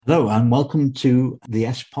Hello and welcome to the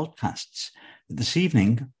S Podcasts. This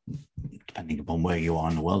evening, depending upon where you are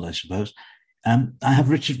in the world, I suppose, I have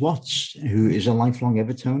Richard Watts, who is a lifelong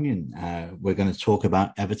Evertonian. We're going to talk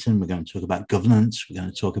about Everton. We're going to talk about governance. We're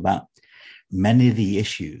going to talk about many of the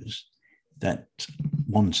issues that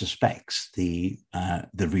one suspects the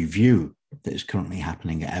review that is currently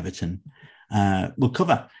happening at Everton will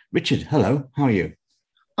cover. Richard, hello. How are you?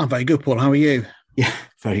 I'm very good, Paul. How are you? Yeah,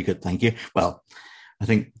 very good. Thank you. Well, I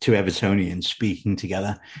think two Evertonians speaking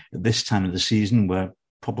together at this time of the season, we're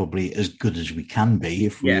probably as good as we can be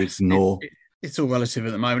if we ignore. It's all relative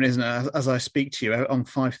at the moment, isn't it? As I speak to you, on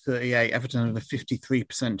 5:38, Everton have a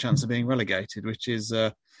 53% chance of being relegated, which is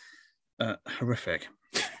horrific.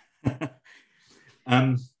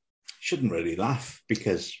 Shouldn't really laugh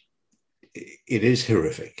because it is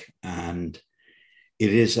horrific. And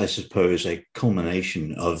it is, I suppose, a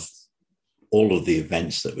culmination of all of the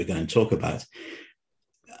events that we're going to talk about.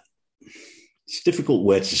 It's a difficult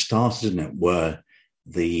where to start, isn't it? Where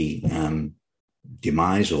the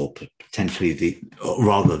demise or potentially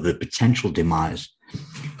the potential demise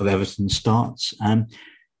of Everton starts.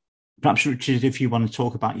 Perhaps, Richard, if you want to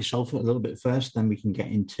talk about yourself a little bit first, then we can get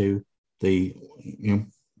into the,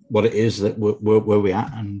 what it is that where we're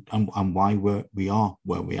at and why we are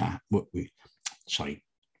where we are. Sorry,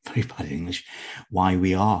 very bad English. Why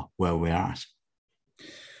we are where we're at.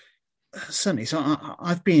 Certainly. So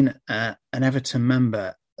I've been an Everton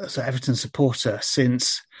member, so Everton supporter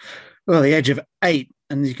since the age of 8,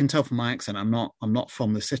 and you can tell from my accent I'm not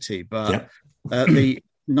from the city, but the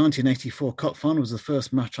 1984 Cup final was the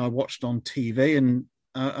first match I watched on TV, and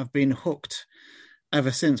I've been hooked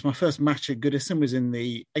ever since. My first match at Goodison was in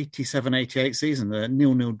the 87-88 season, the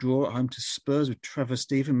 0-0 draw at home to Spurs with Trevor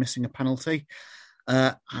Steven missing a penalty,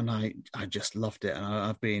 and I just loved it, and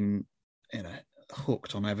I've been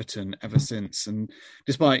hooked on Everton ever since. And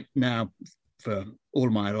despite now, for all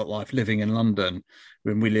of my adult life, living in London,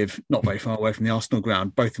 when we live not very far away from the Arsenal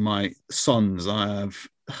ground, both of my sons I have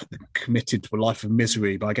committed to a life of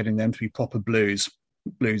misery by getting them to be proper blues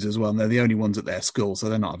as well. And they're the only ones at their school, so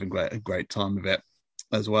they're not having a great time of it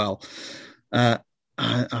as well.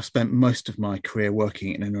 I've spent most of my career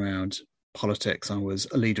working in and around politics. I was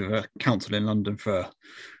a leader of a council in London for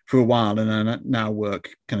a while, and I now work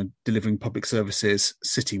kind of delivering public services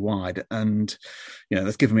citywide. And,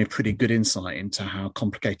 that's given me a pretty good insight into how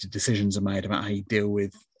complicated decisions are made about how you deal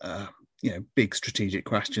with, big strategic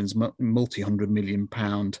questions, multi-100 million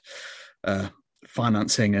pound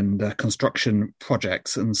financing and construction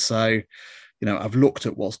projects. And so, I've looked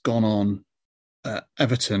at what's gone on at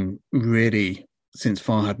Everton really since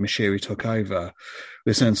Farhad Moshiri took over,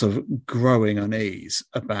 with a sense of growing unease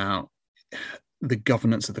about the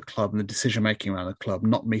governance of the club and the decision-making around the club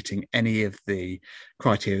not meeting any of the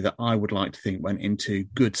criteria that I would like to think went into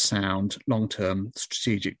good, sound, long-term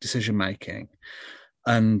strategic decision-making.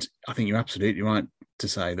 And I think you're absolutely right to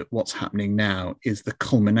say that what's happening now is the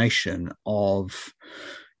culmination of,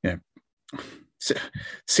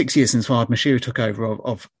 6 years since Farhad Moshiri took over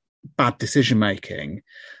of bad decision-making.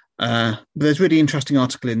 But there's a really interesting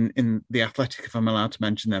article in The Athletic, if I'm allowed to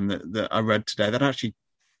mention them, that I read today that actually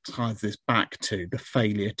ties this back to the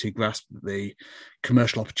failure to grasp the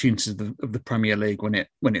commercial opportunities of the Premier League when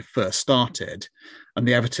it first started, and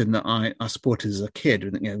the Everton that I supported as a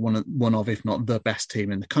kid, one of if not the best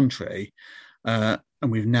team in the country, and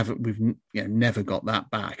we've never got that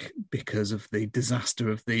back because of the disaster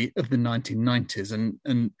of the 1990s,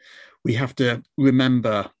 and we have to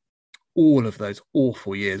remember all of those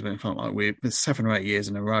awful years when it felt like we're 7 or 8 years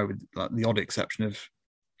in a row, with like the odd exception of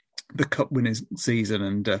the cup winners season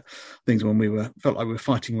and things when felt like we were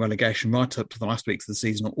fighting relegation right up to the last weeks of the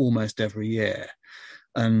season almost every year,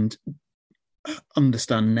 and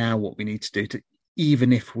understand now what we need to do to,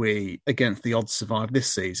 even if we against the odds survive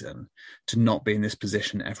this season, to not be in this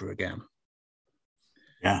position ever again.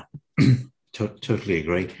 Yeah, totally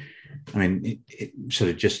agree. I mean, it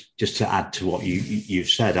sort of just to add to what you've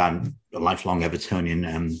said, I'm a lifelong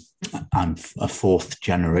Evertonian. I'm a fourth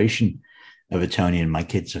generation Evertonian. My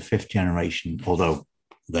kids are fifth generation, although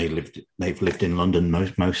they've lived in London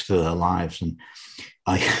most of their lives, and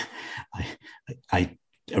I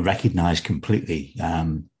recognise completely.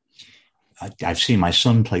 I've seen my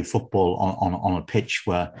son play football on a pitch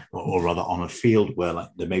where, or rather on a field where, like,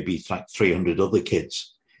 there may be like 300 other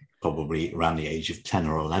kids, probably around the age of 10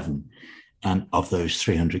 or 11, and of those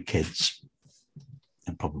 300 kids,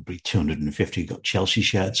 and probably 250 got Chelsea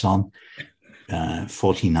shirts on.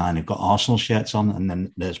 49 have got Arsenal shirts on, and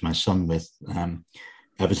then there's my son with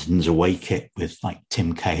Everton's away kit with like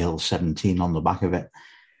Tim Cahill 17 on the back of it.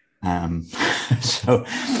 So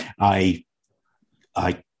I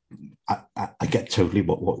I get totally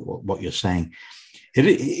what you're saying. It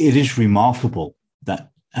is remarkable that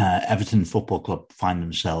Everton Football Club find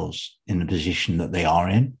themselves in the position that they are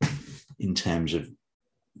in terms of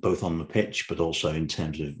both on the pitch, but also in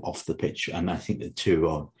terms of off the pitch. And I think the two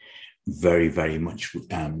are very, very much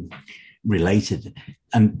related.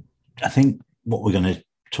 And I think what we're going to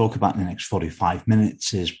talk about in the next 45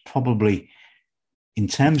 minutes is probably in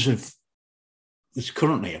terms of there's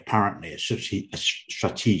currently apparently a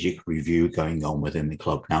strategic review going on within the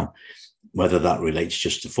club now, whether that relates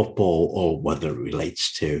just to football or whether it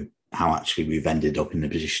relates to how actually we've ended up in the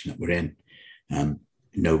position that we're in.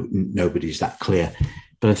 Nobody's that clear.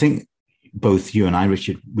 But I think both you and I,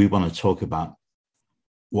 Richard, we want to talk about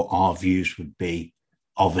what our views would be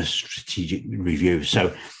of a strategic review.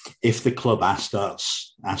 So if the club asked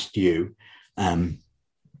you, I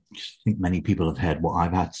think many people have heard what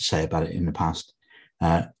I've had to say about it in the past.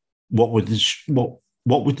 What would this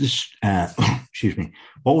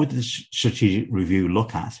strategic review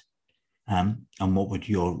look at? And what would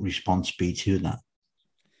your response be to that?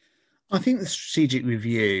 I think the strategic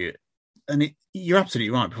review, and you're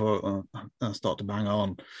absolutely right before I start to bang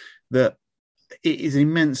on, that it is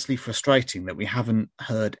immensely frustrating that we haven't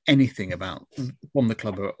heard anything about from the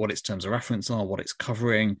club what its terms of reference are, what it's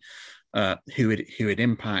covering, who it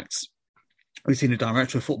impacts. We've seen a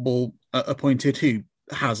director of football appointed who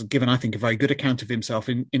has given, I think, a very good account of himself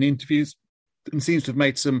in interviews and seems to have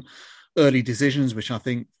made some early decisions, which I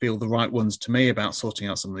think feel the right ones to me about sorting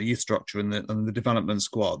out some of the youth structure and the development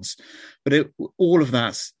squads. But all of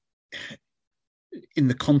that's in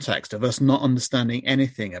the context of us not understanding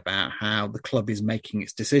anything about how the club is making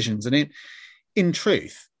its decisions. And in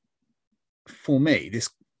truth, for me,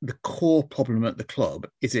 the core problem at the club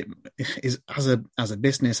is as a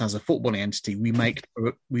business, as a footballing entity,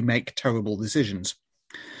 we make terrible decisions,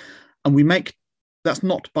 and that's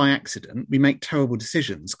not by accident. We make terrible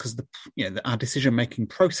decisions because our decision making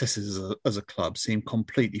processes as a club seem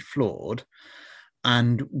completely flawed,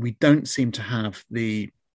 and we don't seem to have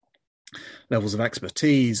the levels of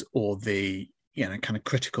expertise or the kind of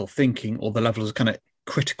critical thinking or the levels of kind of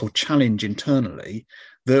critical challenge internally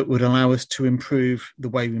that would allow us to improve the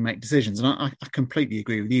way we make decisions. And I completely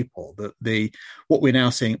agree with you, Paul, that what we're now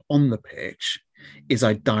seeing on the pitch is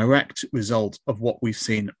a direct result of what we've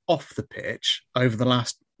seen off the pitch over the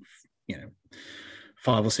last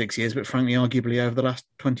 5 or 6 years, but frankly, arguably over the last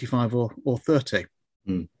 25 or 30.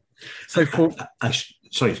 Mm. So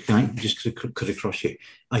sorry, can I just cut across you?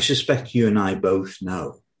 I suspect you and I both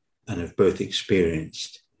know and have both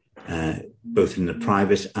experienced, both in the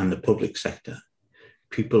private and the public sector,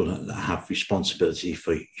 people that have responsibility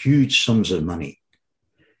for huge sums of money,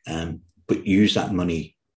 but use that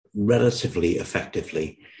money relatively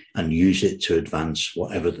effectively and use it to advance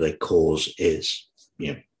whatever their cause is.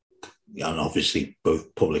 And obviously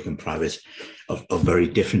both public and private are very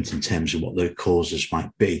different in terms of what their causes might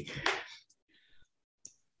be.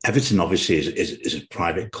 Everton obviously is a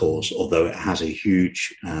private cause, although it has a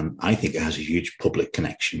huge, I think it has a huge public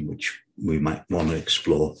connection, which we might want to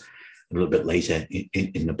explore a little bit later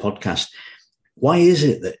in the podcast. Why is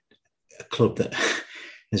it that a club that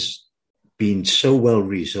has been so well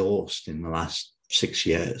resourced in the last 6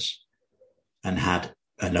 years and had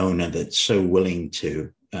an owner that's so willing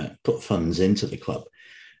to put funds into the club?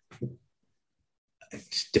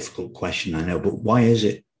 It's a difficult question, I know, but why is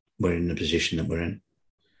it we're in the position that we're in?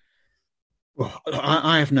 Well,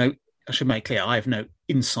 I should make clear, I have no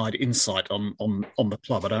inside insight on the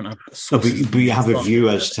club. I don't have. But you have a view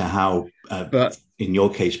as to how, in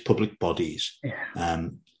your case, public bodies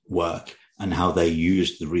work and how they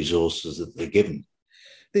use the resources that they're given.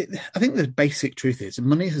 I think the basic truth is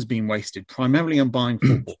money has been wasted primarily on buying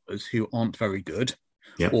footballers who aren't very good,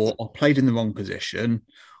 or are played in the wrong position,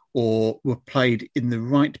 or were played in the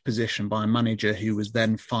right position by a manager who was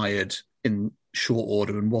then fired in short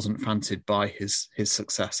order and wasn't fancied by his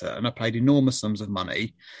successor. And I paid enormous sums of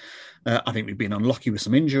money. I think we've been unlucky with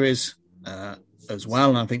some injuries as well.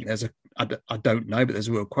 And I think I don't know, but there's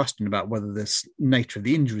a real question about whether this nature of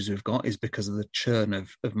the injuries we've got is because of the churn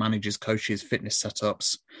of managers, coaches, fitness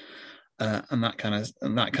setups, and that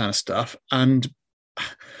kind of stuff. And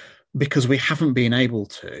because we haven't been able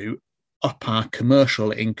to up our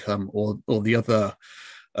commercial income or the other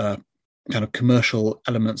kind of commercial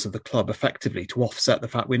elements of the club effectively to offset the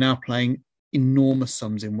fact we're now paying enormous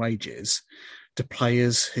sums in wages to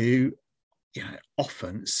players who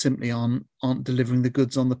often simply aren't delivering the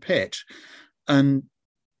goods on the pitch. And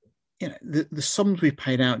the sums we've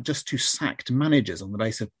paid out just to sacked managers on the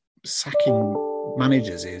basis of sacking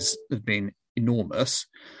managers have been enormous,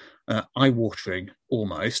 eye-watering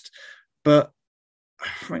almost. But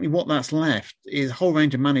frankly, what that's left is a whole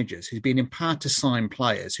range of managers who've been empowered to sign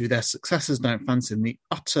players who their successors don't fancy, in the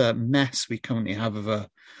utter mess we currently have of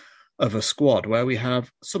a squad where we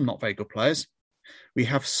have some not very good players. We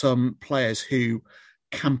have some players who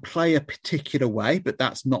can play a particular way, but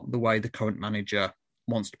that's not the way the current manager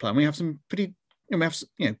wants to play. And we have some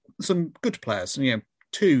some good players.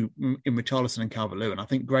 Two in Richarlison and Calvert-Lewin. I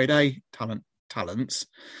think grade A talents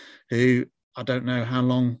who I don't know how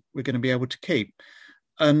long we're going to be able to keep.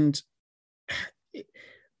 And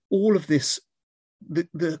all of this,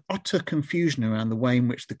 the utter confusion around the way in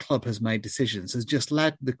which the club has made decisions has just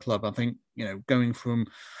led the club, I think, going from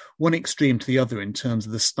one extreme to the other in terms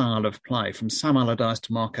of the style of play, from Sam Allardyce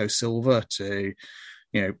to Marco Silva to,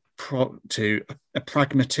 to a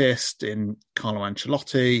pragmatist in Carlo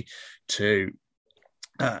Ancelotti to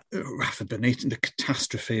Rafa Benitez, the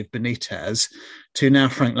catastrophe of Benitez, to now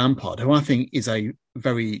Frank Lampard, who I think is a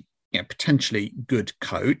very potentially good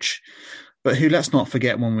coach, but who, let's not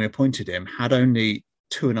forget, when we appointed him, had only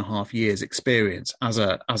 2.5 years experience as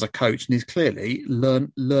a coach, and is clearly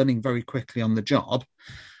learning very quickly on the job.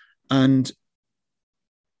 And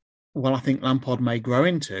well, I think Lampard may grow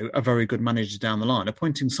into a very good manager down the line.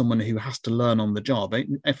 Appointing someone who has to learn on the job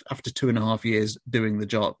after 2.5 years doing the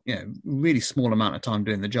job, really small amount of time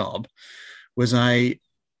doing the job, was I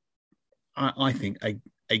think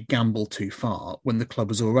a gamble too far when the club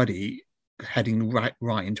was already heading right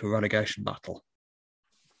into a relegation battle.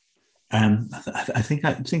 I think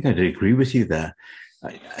I'd agree with you there.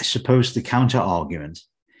 I suppose the counter argument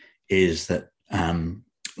is that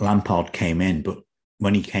Lampard came in, but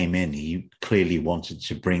when he came in, he clearly wanted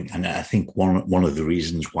to bring, and I think one of the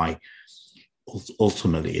reasons why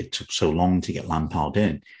ultimately it took so long to get Lampard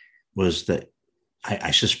in was that I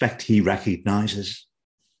suspect he recognises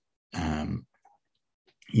the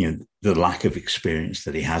lack of experience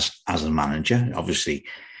that he has as a manager. Obviously,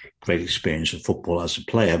 great experience of football as a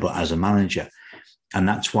player, but as a manager. And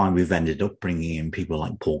that's why we've ended up bringing in people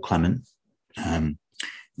like Paul Clement,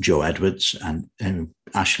 Joe Edwards, and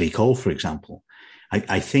Ashley Cole, for example.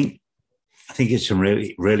 I think it's a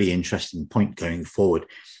really, really interesting point going forward.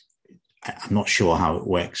 I'm not sure how it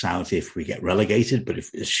works out if we get relegated, but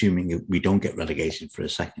assuming we don't get relegated for a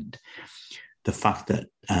second, the fact that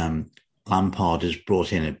Lampard has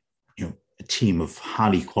brought in a team of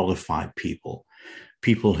highly qualified people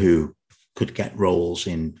who could get roles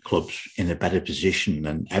in clubs in a better position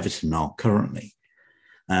than Everton are currently.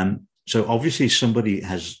 So obviously somebody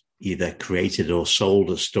has either created or sold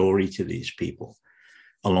a story to these people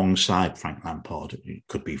alongside Frank Lampard. It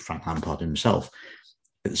could be Frank Lampard himself.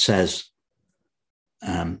 It says,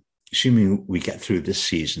 assuming we get through this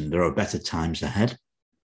season, there are better times ahead.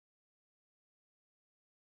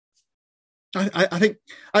 I think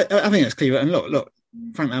that's clear. And look,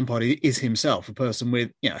 Frank Lampard is himself a person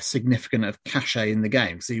with a significant of cachet in the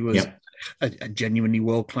game. So he was a genuinely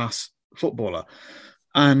world-class footballer,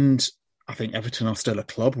 and I think Everton are still a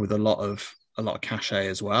club with a lot of cachet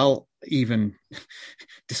as well, even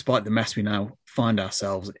despite the mess we now find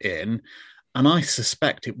ourselves in. And I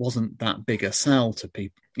suspect it wasn't that big a sell to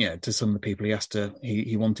people, to some of the people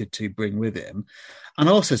he wanted to bring with him. And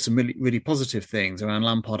also some really, really positive things around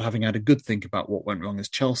Lampard having had a good think about what went wrong as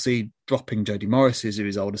Chelsea, dropping Jody Morris, who's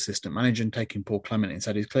his old assistant manager, and taking Paul Clement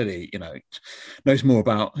instead. He's clearly,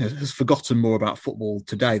 has forgotten more about football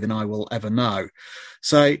today than I will ever know.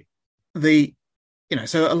 So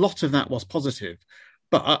so a lot of that was positive,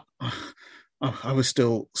 but I was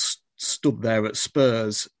still stood there at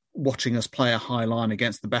Spurs watching us play a high line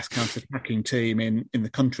against the best counter-attacking team in the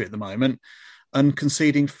country at the moment and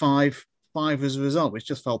conceding five as a result, which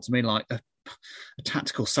just felt to me like a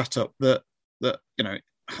tactical setup that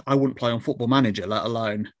I wouldn't play on Football Manager, let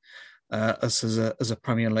alone us as a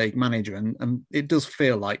Premier League manager. And it does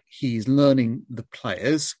feel like he's learning the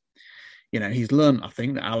players. He's learned, I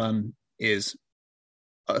think, that Alan is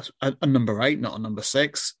a number 8, not a number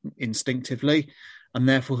 6, instinctively, and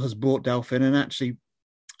therefore has brought Delph in and actually.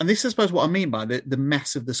 And this is, I suppose, what I mean by the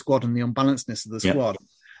mess of the squad and the unbalancedness of the squad.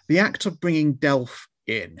 The act of bringing Delph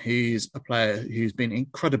in, who's a player who's been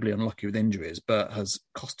incredibly unlucky with injuries, but has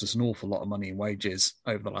cost us an awful lot of money in wages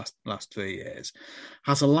over the last 3 years,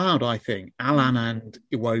 has allowed, I think, Alan and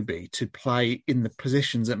Iwobi to play in the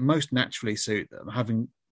positions that most naturally suit them,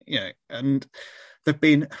 and they've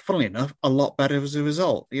been, funnily enough, a lot better as a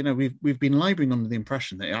result. We've been labouring under the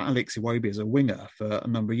impression that Alex Iwobi is a winger for a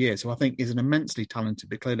number of years, who I think is an immensely talented,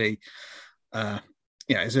 but clearly,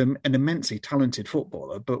 is an immensely talented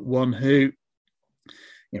footballer, but one who,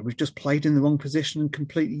 we've just played in the wrong position and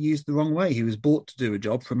completely used the wrong way. He was bought to do a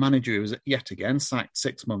job for a manager who was yet again sacked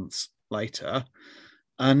 6 months later,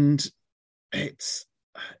 and it's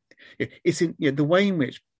it's in the way in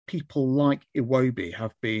which people like Iwobi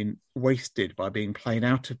have been wasted by being played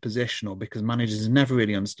out of position or because managers never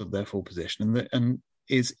really understood their full position, and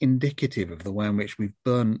is indicative of the way in which we've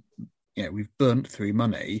burnt through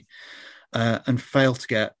money and failed to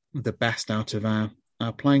get the best out of our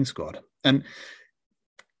playing squad. And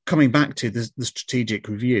coming back to the strategic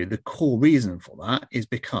review, the core reason for that is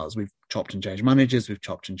because we've chopped and changed managers, we've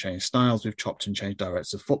chopped and changed styles, we've chopped and changed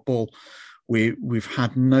directors of football. We've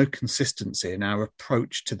had no consistency in our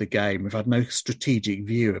approach to the game. We've had no strategic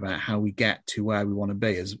view about how we get to where we want to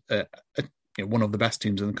be as one of the best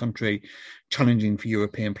teams in the country, challenging for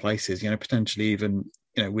European places, potentially even,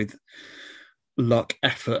 with luck,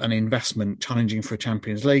 effort and investment, challenging for a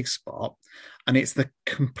Champions League spot. And it's the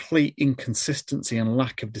complete inconsistency and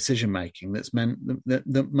lack of decision-making that's meant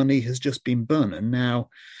that money has just been burnt. And now,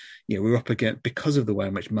 we're up against, because of the way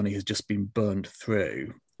in which money has just been burned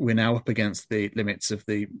through, we're now up against the limits of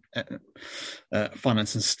the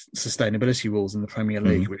finance and sustainability rules in the Premier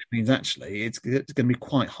League, which means actually it's going to be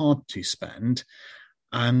quite hard to spend.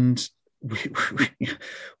 And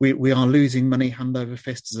we are losing money hand over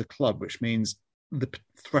fist as a club, which means the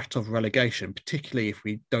threat of relegation, particularly if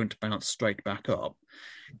we don't bounce straight back up,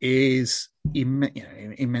 is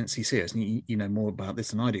immensely serious. And you know more about this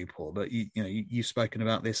than I do, Paul, but you've spoken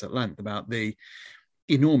about this at length, about the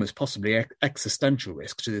enormous, possibly existential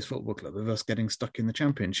risk to this football club of us getting stuck in the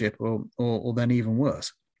Championship or then even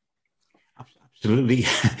worse. Absolutely.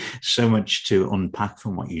 So much to unpack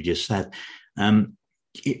from what you just said.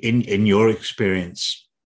 In your experience,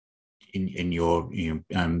 in your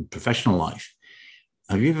professional life,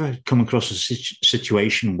 have you ever come across a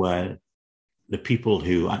situation where the people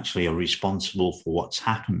who actually are responsible for what's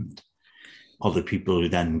happened are the people who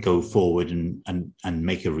then go forward and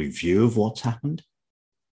make a review of what's happened?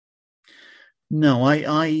 No,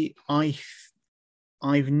 I've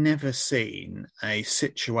never seen a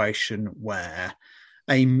situation where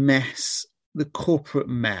a mess, the corporate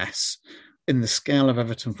mess in the scale of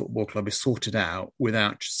Everton Football Club, is sorted out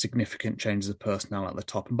without significant changes of personnel at the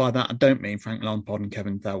top. And by that, I don't mean Frank Lampard and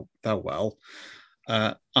Kevin Thelwell.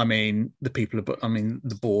 I mean the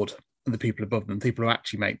board and the people above them, people who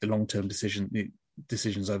actually make the long-term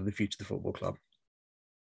decisions over the future of the football club.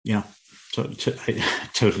 Yeah, I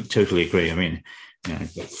totally agree. I mean,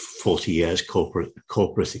 I've got 40 years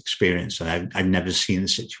corporate experience, and I've never seen a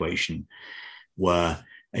situation where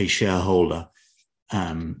a shareholder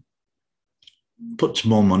puts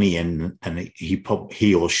more money in than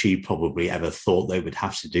he or she probably ever thought they would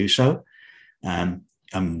have to do so.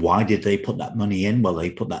 And why did they put that money in? Well, they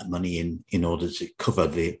put that money in order to cover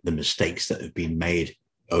the mistakes that have been made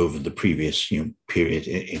over the previous period,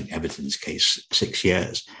 in Everton's case, 6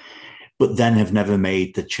 years, but then have never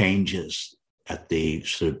made the changes at the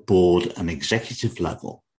sort of board and executive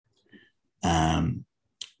level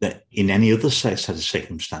that in any other set of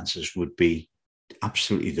circumstances would be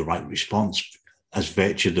absolutely the right response, as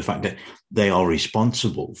virtue of the fact that they are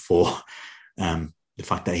responsible for the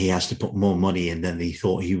fact that he has to put more money in than he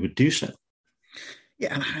thought he would do so.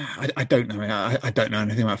 Yeah, and I don't know. I don't know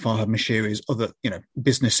anything about Farhad Moshiri's other,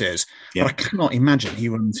 businesses. Yeah. But I cannot imagine he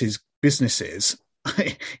runs his businesses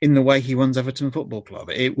in the way he runs Everton Football Club.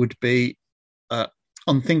 It would be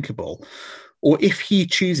unthinkable. Or if he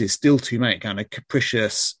chooses still to make kind of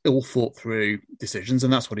capricious, ill-thought-through decisions,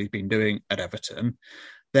 and that's what he's been doing at Everton,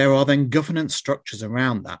 there are then governance structures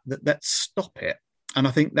around that stop it. And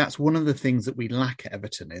I think that's one of the things that we lack at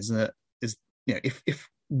Everton is if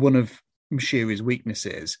one of Moshiri's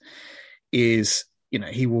weaknesses is,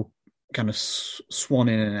 he will kind of swan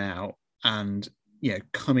in and out and,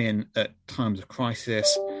 come in at times of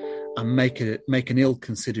crisis and make an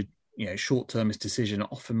ill-considered, short-termist decision,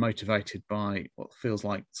 often motivated by what feels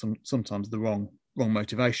like sometimes the wrong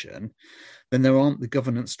motivation, then there aren't the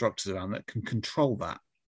governance structures around that can control that.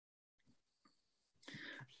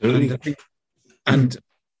 Absolutely. And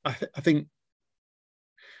I think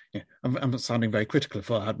I'm sounding very critical of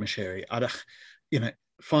Farhad Moshiri.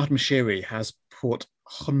 Farhad Moshiri has put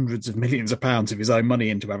hundreds of millions of pounds of his own money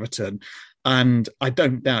into Everton, and I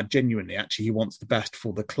don't doubt genuinely, actually, he wants the best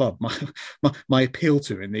for the club. My appeal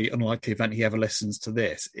to him, in the unlikely event he ever listens to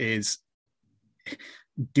this, is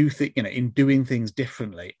in doing things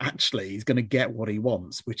differently. Actually, he's going to get what he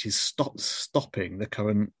wants, which is stopping the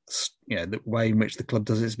current, the way in which the club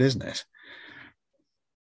does its business.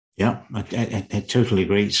 Yeah, I totally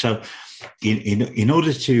agree. So, in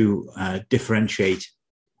order to differentiate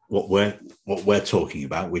what we're talking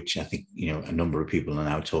about, which I think a number of people are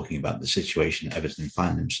now talking about, the situation Everton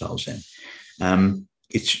find themselves in,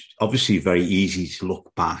 it's obviously very easy to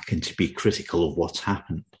look back and to be critical of what's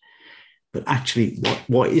happened. But actually,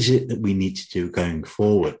 what is it that we need to do going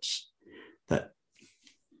forwards? That,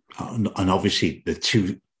 and obviously the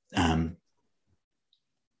two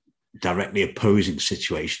directly opposing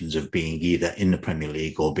situations of being either in the Premier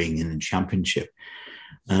League or being in the Championship.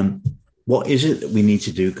 What is it that we need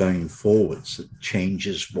to do going forwards that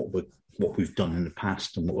changes what we've done in the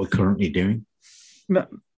past and what we're currently doing?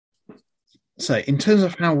 So, in terms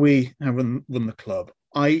of how we run the club,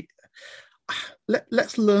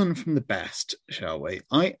 let's learn from the best, shall we?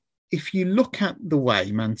 If you look at the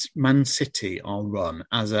way Man City are run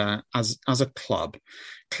as a club,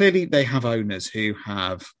 clearly they have owners who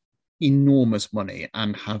have enormous money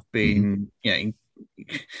and have been,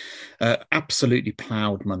 absolutely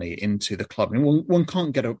ploughed money into the club. And one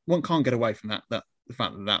can't get away from that the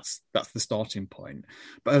fact that that's the starting point.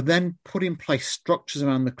 But have then put in place structures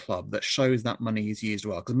around the club that shows that money is used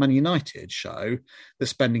well. Because Man United show that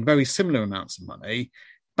spending very similar amounts of money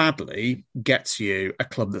badly gets you a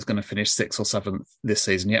club that's going to finish 6th or 7th this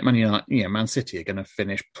season. Yet Man City are going to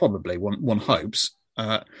finish probably one hopes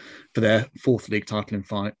for their 4th league title in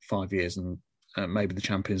 5 years, and maybe the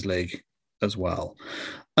Champions League as well.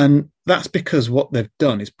 And that's because what they've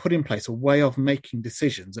done is put in place a way of making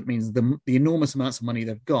decisions that means the enormous amounts of money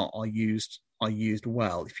they've got are used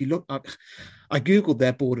well. If you look up, I googled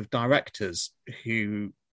their board of directors,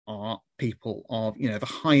 who are people of the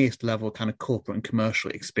highest level kind of corporate and commercial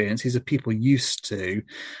experience. These are people used to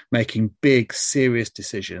making big, serious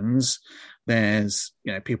decisions. There's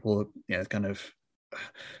people kind of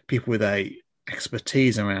people with a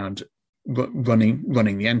expertise around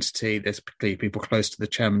running the entity. There's particularly people close to the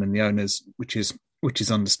chairman and the owners, which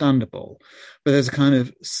is understandable. But there's a kind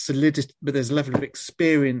of solidity, but there's a level of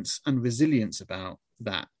experience and resilience about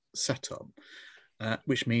that setup,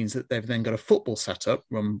 which means that they've then got a football setup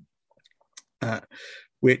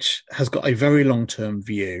which has got a very long-term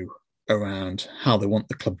view around how they want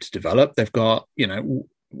the club to develop. They've got,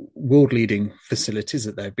 world-leading facilities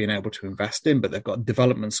that they've been able to invest in, but they've got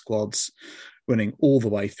development squads running all the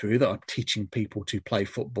way through that are teaching people to play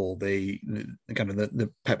football, the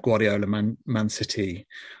Pep Guardiola Man City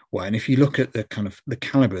way. And if you look at the kind of the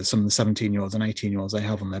caliber of some of the 17-year-olds and 18-year-olds they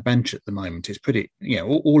have on their bench at the moment, it's pretty,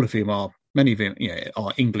 all of whom many of them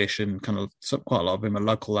are English, and kind of quite a lot of them are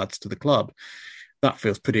local lads to the club. That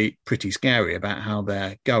feels pretty scary about how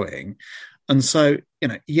they're going. And so,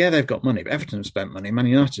 they've got money, but Everton have spent money, Man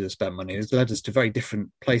United have spent money. It's led us to very different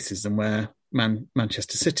places than where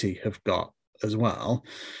Manchester City have got as well.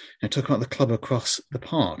 Talk about the club across the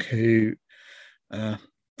park, who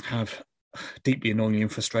have deeply, annoyingly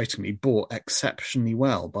and frustratingly bought exceptionally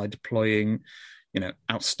well by deploying,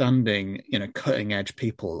 outstanding, cutting edge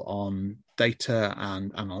people on data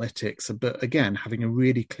and analytics, but again, having a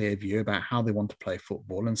really clear view about how they want to play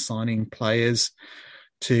football and signing players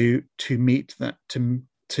to meet that,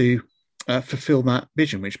 to fulfill that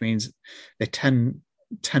vision, which means they tend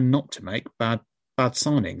not to make bad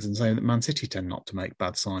signings, and so that Man City tend not to make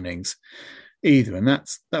bad signings either. And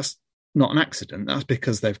that's not an accident. That's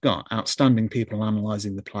because they've got outstanding people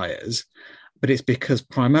analysing the players, but it's because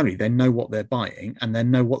primarily they know what they're buying and they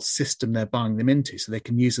know what system they're buying them into, so they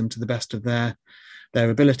can use them to the best of their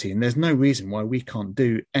ability. And there's no reason why we can't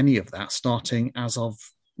do any of that starting as of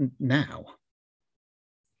now.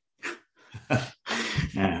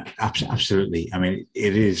 Yeah, absolutely. I mean,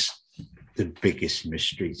 it is the biggest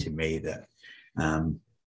mystery to me that.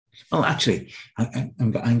 Actually,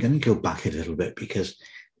 I'm going to go back a little bit, because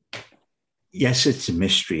yes, it's a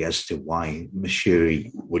mystery as to why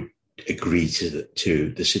Moshiri would agree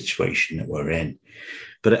to the situation that we're in.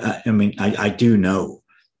 But I do know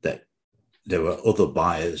that there were other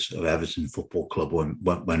buyers of Everton Football Club when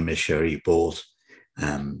Moshiri bought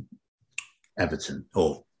Everton,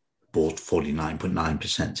 or bought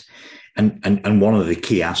 49.9%. And one of the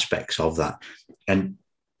key aspects of that, and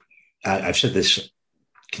I've said this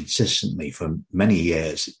consistently for many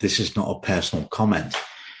years, this is not a personal comment.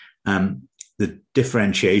 The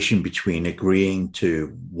differentiation between agreeing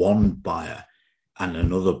to one buyer and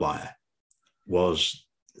another buyer was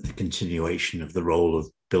the continuation of the role of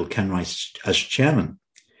Bill Kenwright as chairman.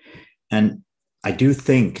 And I do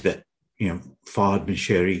think that, Farhad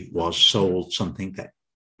Moshiri was sold something that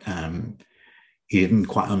he didn't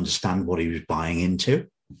quite understand what he was buying into.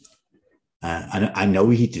 And I know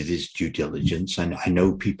he did his due diligence, and I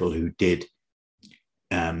know people who did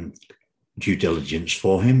due diligence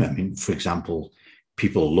for him. I mean, for example,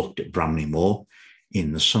 people looked at Bramley Moore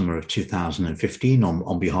in the summer of 2015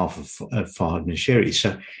 on behalf of Farhad Moshiri.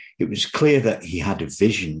 So it was clear that he had a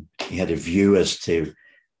vision, he had a view as to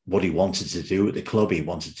what he wanted to do at the club. He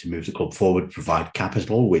wanted to move the club forward, provide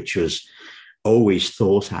capital, which was always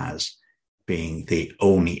thought as being the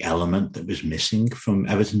only element that was missing from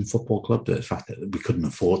Everton Football Club, the fact that we couldn't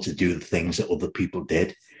afford to do the things that other people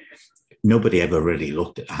did. Nobody ever really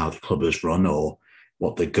looked at how the club was run or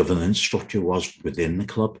what the governance structure was within the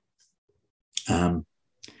club.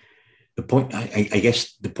 The point, I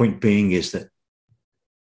guess the point being is that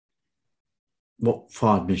what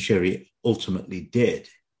Farhad Moshiri ultimately did,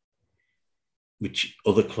 which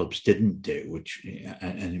other clubs didn't do,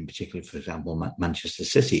 and in particular, for example, Manchester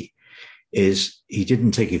City, is he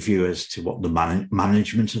didn't take a view as to what the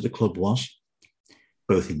management of the club was,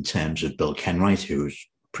 both in terms of Bill Kenwright, who was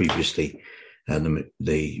previously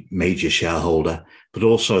the major shareholder, but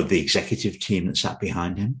also the executive team that sat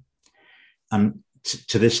behind him. And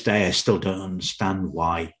to this day, I still don't understand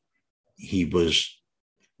why he bought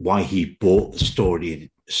the story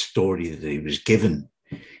that he was given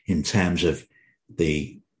in terms of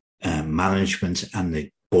the management and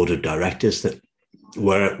the board of directors that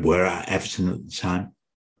were at Everton at the time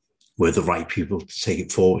were the right people to take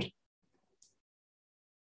it forward.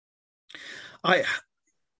 I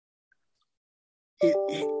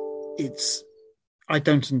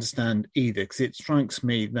don't understand either, because it strikes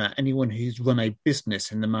me that anyone who's run a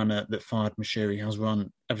business in the manner that Farhad Moshiri has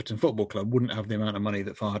run Everton Football Club wouldn't have the amount of money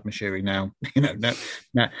that Farhad Moshiri now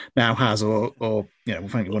has, or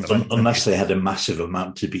frankly, unless they had a massive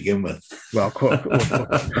amount to begin with. Well,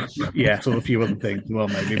 yeah, so a few other things, well,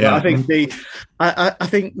 maybe. But I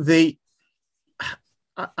think the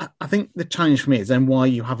challenge for me is then why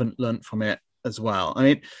you haven't learnt from it as well. I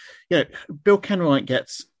mean, Bill Kenwright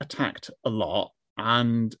gets attacked a lot.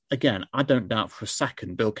 And again, I don't doubt for a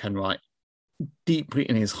second Bill Kenwright, deeply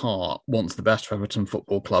in his heart, wants the best for Everton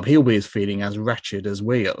Football Club. He'll be as feeling as wretched as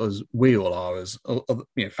we all are, as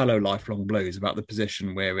fellow lifelong Blues, about the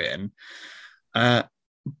position we're in. But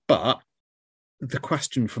the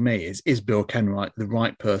question for me is Bill Kenwright the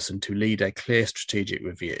right person to lead a clear strategic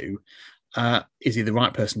review? Is he the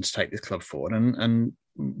right person to take this club forward? And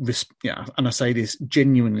I say this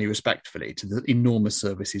genuinely respectfully to the enormous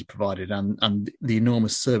service he's provided and the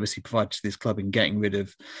enormous service he provided to this club in getting rid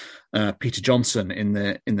of Peter Johnson in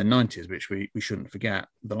the 90s, which we shouldn't forget.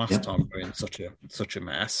 The last time we were in such a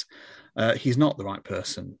mess, he's not the right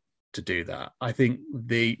person to do that. I think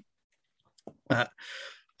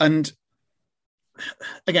and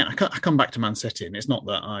again, I come back to Man City, and it's not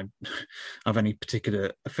that I have any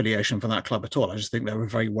particular affiliation for that club at all. I just think they're a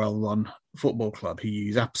very well-run football club who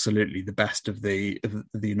use absolutely the best of the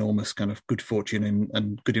enormous kind of good fortune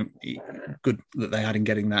and good that they had in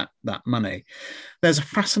getting that money. There's a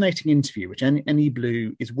fascinating interview which any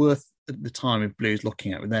Blue is worth at the time of Blues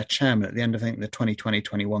looking at with their chairman at the end of, I think, the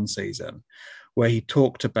 2020-21 season, where he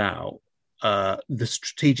talked about the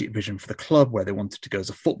strategic vision for the club, where they wanted to go as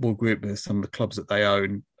a football group with some of the clubs that they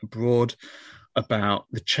own abroad, about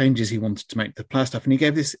the changes he wanted to make to the player stuff. And he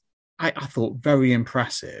gave this, I thought, very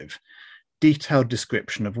impressive, detailed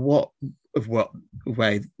description of where he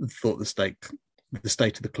thought the state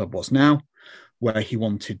of the club was now, where he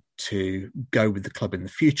wanted to go with the club in the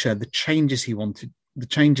future, the changes he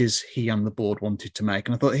and the board wanted to make.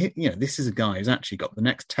 And I thought, this is a guy who's actually got the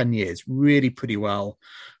next 10 years really pretty well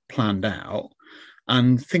planned out,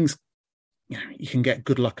 and things, you can get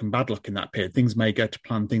good luck and bad luck in that period. Things may go to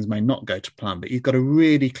plan, things may not go to plan, but he's got a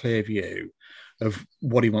really clear view of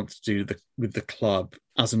what he wants to do with the club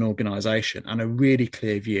as an organisation, and a really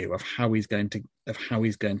clear view of how he's going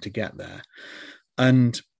to get there.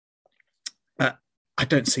 And I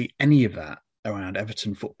don't see any of that around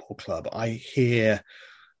Everton Football Club. I hear,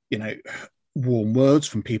 warm words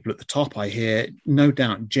from people at the top. I hear, no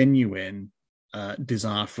doubt, genuine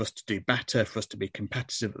desire for us to do better, for us to be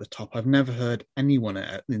competitive at the top. I've never heard anyone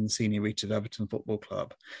in the senior reach of Everton Football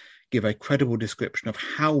Club give a credible description of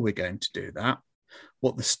how we're going to do that.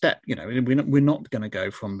 What the step, we're not going to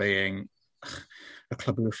go from being a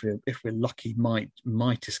club who, if we're lucky,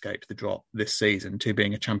 might escape the drop this season, to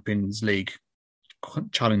being a Champions League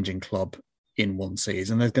challenging club in one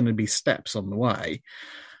season. There's going to be steps on the way.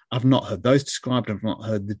 I've not heard those described. I've not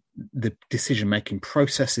heard the decision-making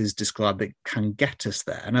processes described that can get us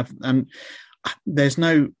there. And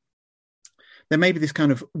there may be this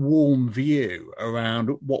kind of warm view around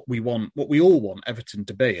what we all want Everton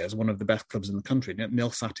to be as one of the best clubs in the country,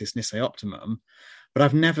 nil satis nisi optimum. But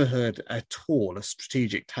I've never heard at all a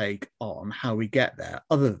strategic take on how we get there,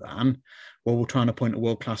 other than, we're trying to appoint a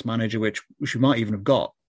world-class manager, which we might even have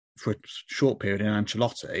got for a short period in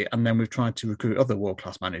Ancelotti, and then we've tried to recruit other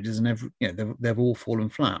world-class managers, and they've all fallen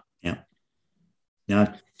flat. Yeah,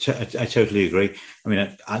 I totally agree. I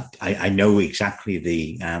mean, I know exactly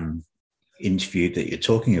the interview that you're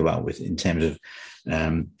talking about in terms of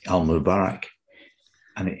Al Mubarak,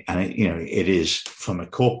 it is, from a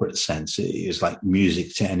corporate sense, it is like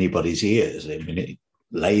music to anybody's ears. I mean, it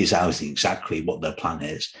lays out exactly what their plan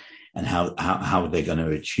is and how they're going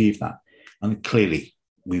to achieve that. And clearly,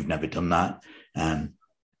 we've never done that.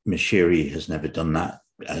 Moshiri has never done that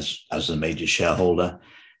as a major shareholder.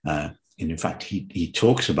 And in fact, he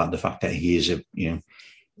talks about the fact that he is an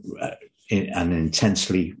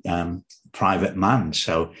intensely private man.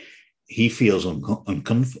 So he feels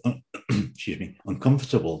uncomfortable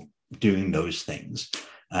doing those things.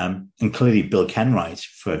 And clearly, Bill Kenwright,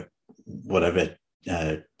 for whatever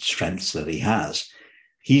strengths that he has,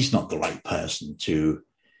 he's not the right person to,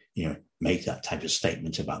 make that type of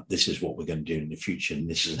statement about this is what we're going to do in the future and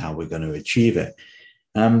this is how we're going to achieve it.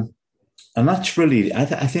 And that's really, I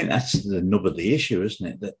think that's the nub of the issue, isn't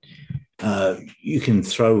it? That you can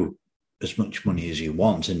throw as much money as you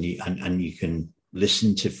want, and you can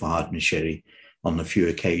listen to Farhad Moshiri on the few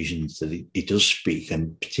occasions that he does speak,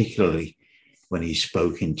 and particularly when he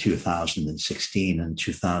spoke in 2016 and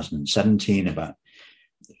 2017 about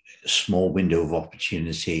a small window of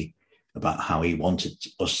opportunity, about how he wanted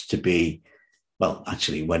us to be. Well,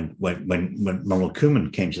 actually, when Ronald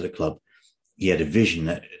Koeman came to the club, he had a vision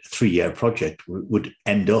that a 3-year project would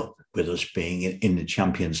end up with us being in the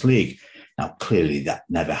Champions League. Now, clearly that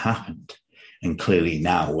never happened. And clearly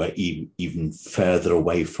now we're even further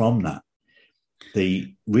away from that.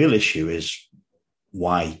 The real issue is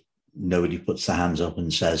why nobody puts their hands up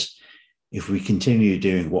and says, if we continue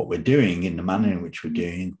doing what we're doing in the manner in which we're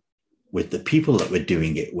doing, with the people that we're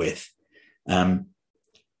doing it with,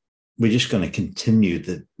 we're just going to continue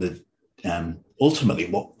the ultimately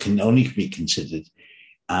what can only be considered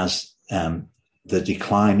as the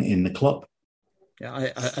decline in the club.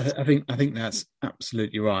 Yeah, I think that's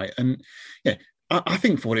absolutely right. And yeah, I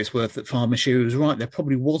think for what it's worth, that Farhad Moshiri was right. There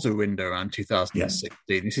probably was a window around 2016.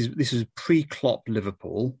 Yeah. This is pre-Klopp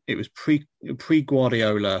Liverpool. It was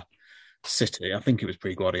pre-Guardiola City. I think it was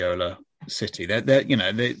pre-Guardiola City.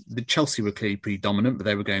 The Chelsea were clearly pretty dominant, but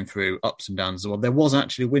they were going through ups and downs as well. There was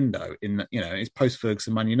actually a window in it's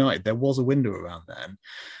post-Ferguson Man United. There was a window around then.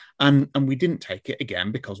 And we didn't take it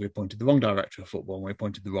again because we appointed the wrong director of football and we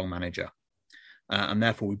appointed the wrong manager. And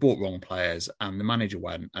therefore we bought wrong players and the manager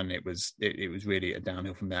went, and it was really a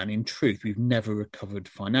downhill from there. And in truth, we've never recovered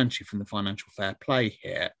financially from the financial fair play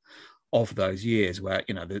here of those years where,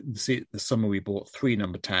 the summer we bought 3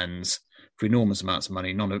 number 10s for enormous amounts of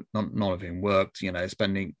money, none of whom worked,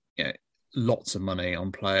 spending lots of money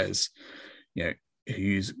on players,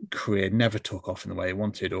 whose career never took off in the way they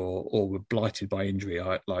wanted or were blighted by injury,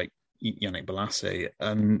 like Yannick Bolasie.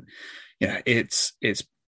 And,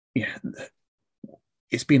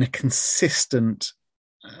 it's been a consistent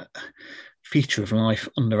feature of life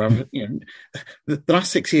under the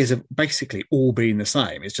last 6 years have basically all been the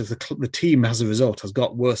same. It's just the team as a result has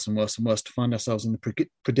got worse and worse and worse to find ourselves in the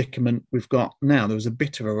predicament we've got now. There was a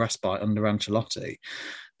bit of a respite under Ancelotti,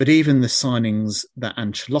 but even the signings that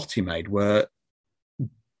Ancelotti made were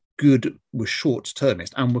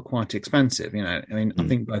short-termist and were quite expensive. I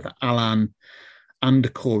think both Alan and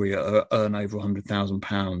Decoria earn over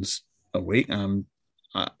 £100,000 a week.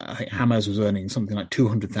 I think Hammers was earning something like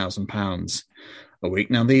 £200,000 a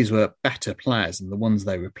week. Now, these were better players than the ones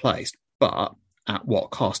they replaced, but at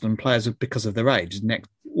what cost? And players, because of their age,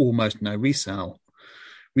 almost no resale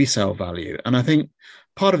value. And I think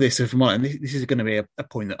part of this, this is going to be a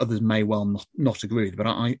point that others may well not agree with, but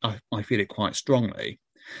I feel it quite strongly,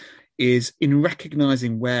 is in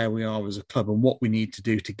recognising where we are as a club and what we need to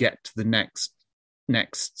do to get to the next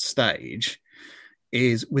stage,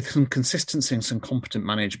 is with some consistency and some competent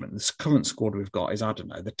management. This current squad we've got is, I don't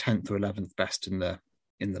know, the 10th or 11th best in the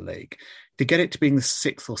league. To get it to being the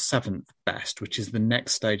 6th or 7th best, which is the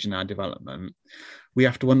next stage in our development, we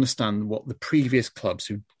have to understand what the previous clubs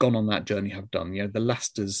who've gone on that journey have done. The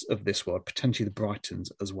Leicesters of this world, potentially the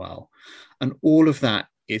Brightons as well. And all of that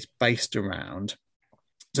is based around,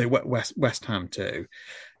 so West Ham too,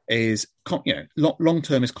 is,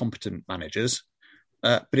 long-term is competent managers,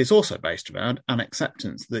 but it's also based around an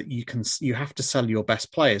acceptance that you have to sell your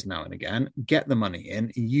best players now and again, get the money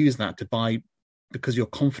in, use that to buy, because you're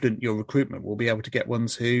confident your recruitment will be able to get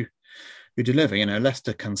ones who deliver.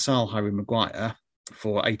 Leicester can sell Harry Maguire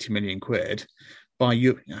for 80 million quid.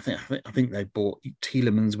 I think they bought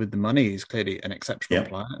Tielemans with the money. He's clearly an exceptional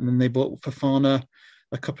player, and then they bought Fofana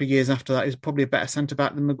a couple of years after that. He's probably a better centre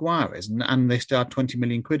back than Maguire is, and they still had 20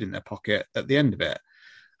 million quid in their pocket at the end of it.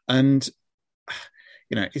 And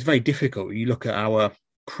it's very difficult. You look at our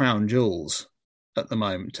crown jewels at the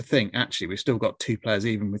moment to think, actually, we've still got 2 players,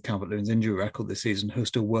 even with Calvert-Lewin's injury record this season, who are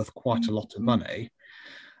still worth quite a lot of money.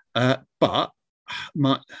 But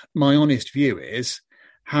my honest view is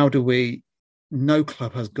how do we? No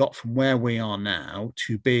club has got from where we are now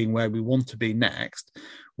to being where we want to be next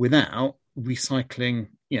without recycling,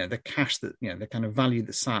 the cash that, the kind of value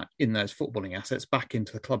that sat in those footballing assets back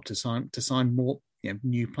into the club to sign more,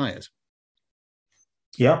 new players.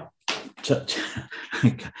 Yeah,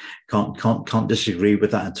 can't disagree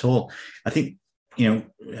with that at all. I think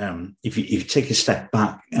if you take a step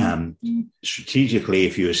back strategically,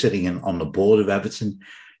 if you were sitting on the board of Everton,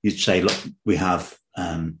 you'd say, look, we have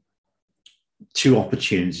two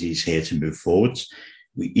opportunities here to move forwards.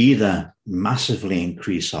 We either massively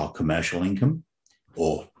increase our commercial income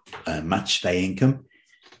or match day income,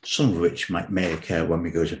 some of which may occur when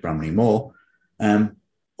we go to Bramley-Moore,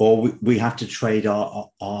 or we have to trade our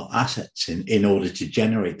assets in order to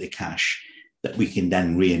generate the cash that we can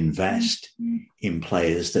then reinvest in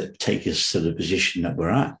players that take us to the position that we're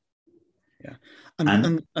at. Yeah,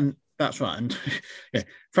 and that's right. And yeah,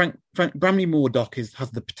 Frank Bramley-Moore Dock has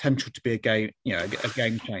the potential to be a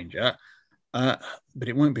game changer. But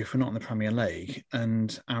it won't be if we're not in the Premier League,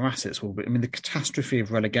 and our assets will be. I mean, the catastrophe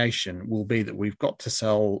of relegation will be that we've got to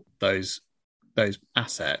sell those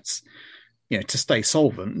assets, to stay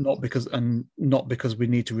solvent, not because we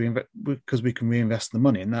need to reinvest, because we can reinvest the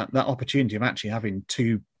money. And that opportunity of actually having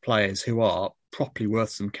two players who are properly worth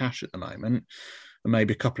some cash at the moment, and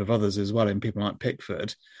maybe a couple of others as well, in people like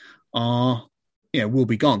Pickford, will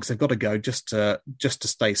be gone because they've got to go just to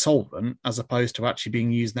stay solvent, as opposed to actually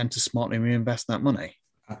being used then to smartly reinvest that money.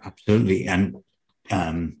 Absolutely. And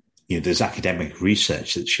there's academic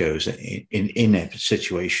research that shows that in a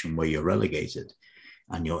situation where you're relegated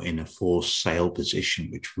and you're in a forced sale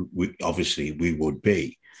position, which obviously we would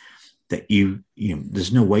be, that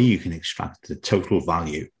there's no way you can extract the total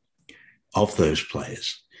value of those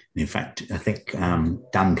players. And in fact, I think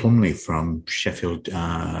Dan Plumley from Sheffield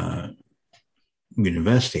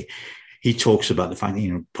University, he talks about the fact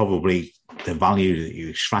that probably the value that you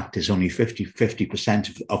extract is only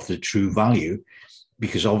 50% of the true value,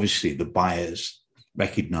 because obviously the buyers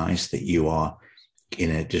recognize that you are in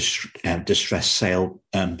a distressed sale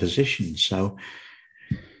position. So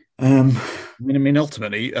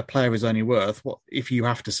ultimately a player is only worth what, if you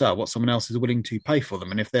have to sell, what someone else is willing to pay for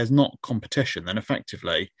them. And if there's not competition, then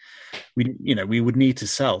effectively we would need to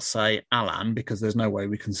sell, say, Alan, because there's no way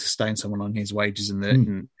we can sustain someone on his wages in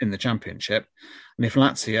the Championship. And if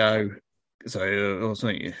Lazio, or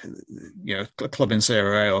something, a club in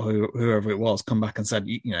Serie A or whoever it was, come back and said,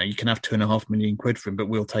 you can have £2.5 million for him, but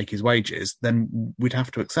we'll take his wages, then we'd have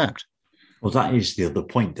to accept. Well, that is the other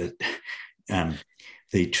point, that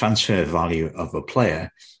the transfer value of a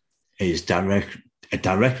player is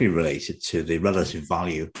directly related to the relative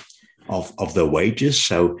value of their wages.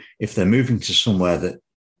 So if they're moving to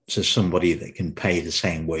somebody that can pay the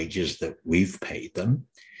same wages that we've paid them,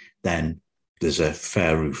 then there's a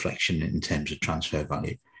fair reflection in terms of transfer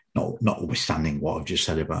value, notwithstanding what I've just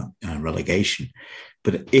said about relegation.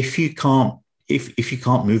 But if you can't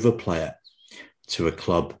move a player to a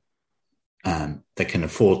club that can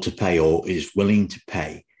afford to pay or is willing to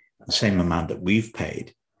pay the same amount that we've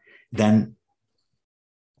paid, then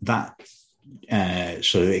that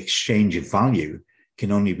sort of exchange of value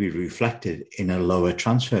can only be reflected in a lower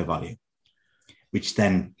transfer value, which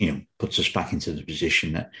then puts us back into the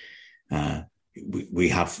position that we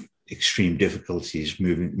have extreme difficulties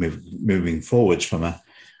moving forwards from a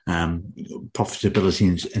profitability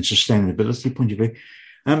and sustainability point of view.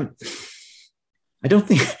 I don't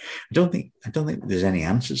think there's any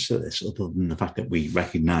answers to this other than the fact that we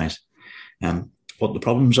recognise what the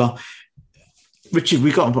problems are. Richard,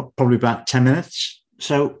 we've got probably about 10 minutes.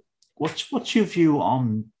 So what's your view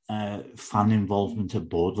on fan involvement at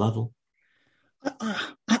board level? I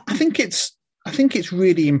think it's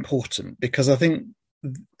really important, because I think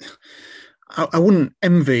I wouldn't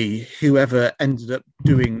envy whoever ended up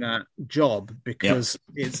doing that job, because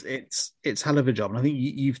it's hell of a job. And I think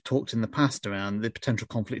you've talked in the past around the potential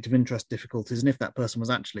conflict of interest difficulties, and if that person was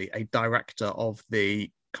actually a director of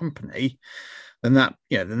the company, then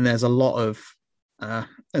there's a lot of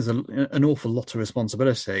an awful lot of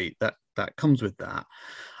responsibility that comes with that.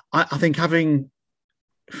 I think having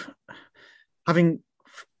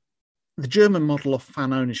the German model of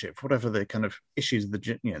fan ownership, whatever the kind of issues,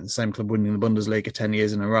 the same club winning the Bundesliga 10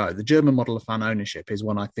 years in a row, the German model of fan ownership is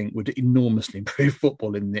one I think would enormously improve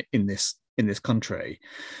football in this country.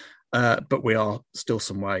 But we are still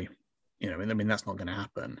some way, that's not going to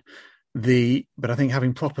happen. But I think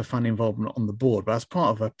having proper fan involvement on the board, but as part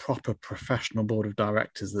of a proper professional board of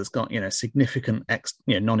directors that's got significant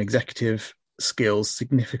non-executive skills,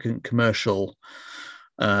 significant commercial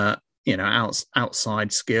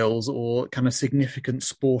outside skills, or kind of significant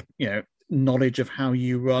sport knowledge of how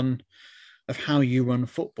you run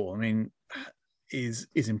football. I mean, is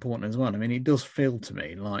important as well. I mean, it does feel to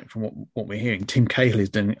me like, from what we're hearing, Tim Cahill is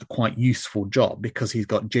doing a quite useful job because he's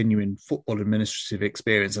got genuine football administrative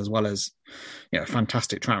experience as well as, a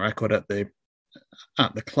fantastic track record at the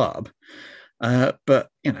club. But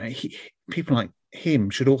people like him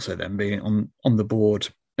should also then be on the board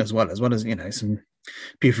as well as some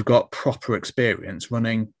people who've got proper experience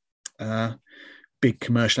running big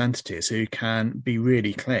commercial entities who can be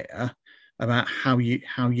really clear about how you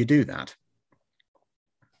do that.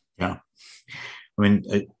 Yeah, I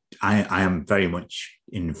mean, I am very much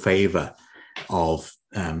in favour of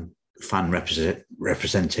fan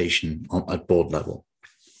representation at board level.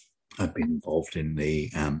 I've been involved in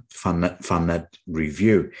the fan-led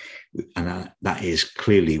review, and that is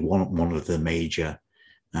clearly one of the major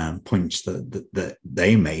points that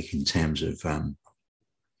they make in terms of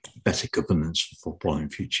better governance for football in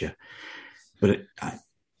future. But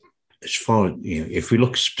as far if we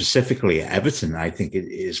look specifically at Everton, I think it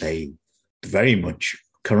is a very much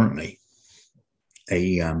currently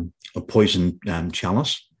a poison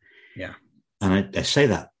chalice. Yeah, and I say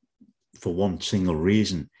that for one single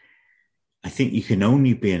reason. I think you can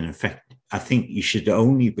only be an effective. I think you should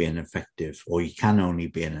only be an effective, or you can only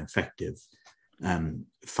be an effective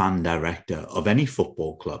fan director of any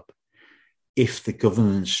football club if the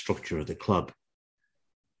governance structure of the club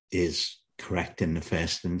is correct in the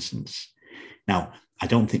first instance. Now, I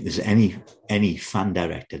don't think there's any fan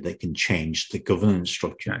director that can change the governance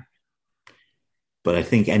structure, but I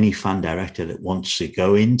think any fan director that wants to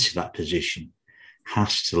go into that position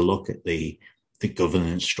has to look at the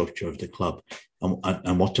governance structure of the club.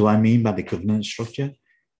 And what do I mean by the governance structure?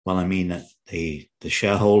 Well, I mean that the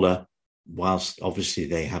shareholder, whilst obviously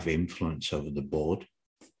they have influence over the board,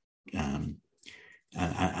 and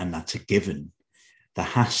that's a given, there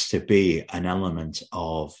has to be an element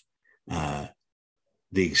of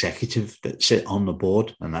the executive that sit on the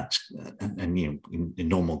board, and that's in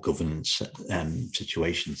normal governance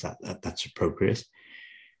situations that's appropriate.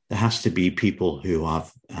 There has to be people who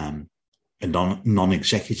have a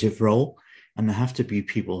non-executive role, and there have to be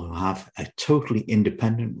people who have a totally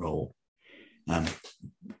independent role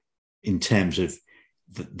in terms of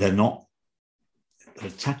they're not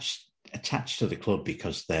attached to the club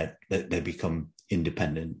because they become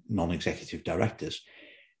independent non-executive directors,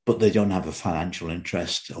 but they don't have a financial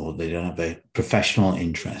interest or they don't have a professional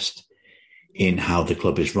interest in how the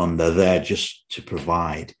club is run. They're there just to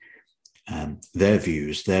provide their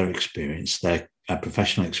views, their experience, their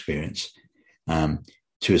professional experience,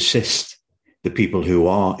 to assist the people who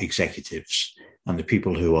are executives and the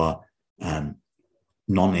people who are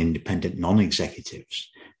non-independent, non-executives.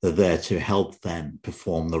 They're there to help them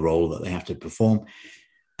perform the role that they have to perform.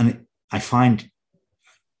 And I find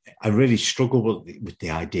I really struggle with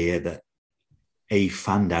the idea that a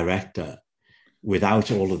fan director,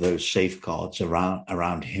 without all of those safeguards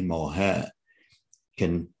around him or her,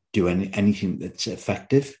 can do anything that's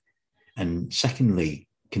effective. And secondly,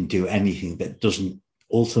 can do anything that doesn't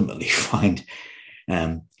ultimately find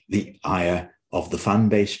the ire of the fan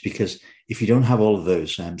base. Because if you don't have all of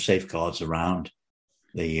those safeguards around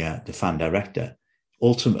the fan director,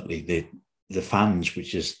 ultimately the fans,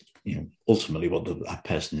 which is ultimately what that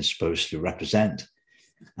person is supposed to represent,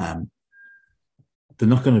 they're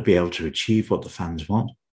not going to be able to achieve what the fans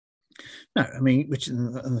want. No, I mean,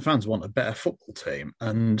 and the fans want a better football team,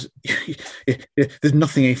 and there's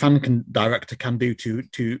nothing a director can do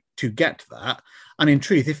to get that. And in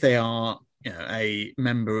truth, if they are a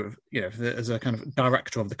member of, as a kind of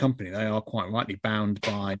director of the company, they are quite rightly bound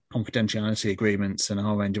by confidentiality agreements and a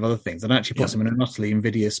whole range of other things, and actually puts them in an utterly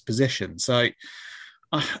invidious position. So,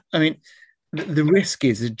 I mean, the risk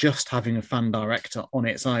is that just having a fan director on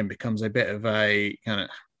its own becomes a bit of a kind of,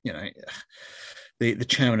 the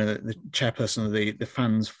chairman of the chairperson of the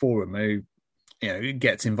fans forum who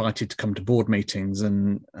gets invited to come to board meetings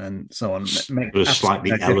and so on. A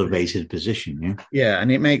slightly elevated position,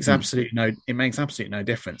 and it makes absolutely no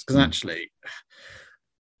difference, because actually,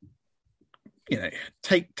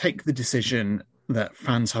 take the decision that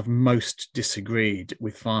fans have most disagreed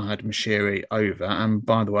with Farhad Moshiri over, and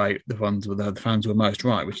by the way, the fans were most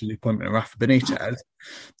right, which is the appointment of Rafa Benitez.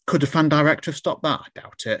 Could a fan director have stopped that? I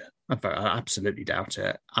doubt it. I absolutely doubt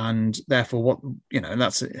it. And therefore,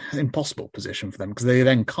 that's an impossible position for them, because they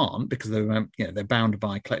then can't, because they're bound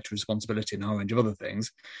by collective responsibility and a whole range of other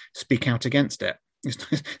things, speak out against it.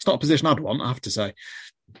 It's not a position I'd want, I have to say.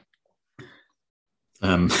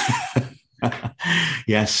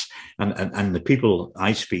 Yes, and the people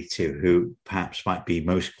I speak to who perhaps might be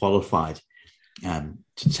most qualified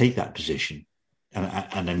to take that position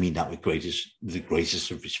and I mean that with the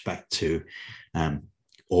greatest of respect to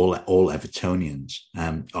all Evertonians,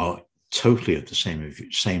 are totally of the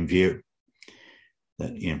same view.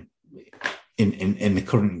 That in the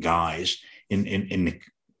current guise, in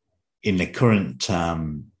the current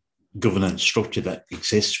governance structure that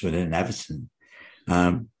exists within Everton,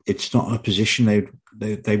 it's not a position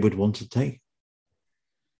they would want to take.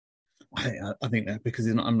 I think that because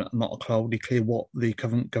I'm not wholly clear what the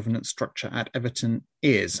current governance structure at Everton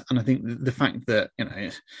is, and I think the fact that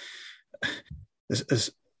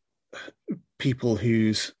as people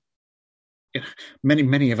whose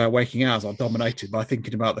many of our waking hours are dominated by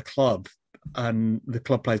thinking about the club, and the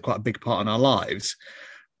club plays quite a big part in our lives.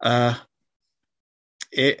 The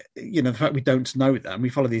fact we don't know that, and we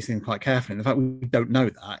follow these things quite carefully, and the fact we don't know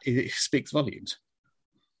that, it speaks volumes.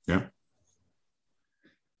 Yeah.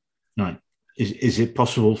 Right. Is it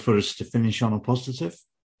possible for us to finish on a positive?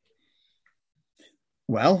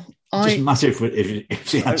 Well, it doesn't matter if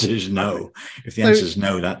the answer is no. If the answer is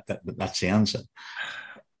no, that's the answer.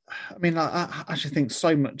 I mean, I actually think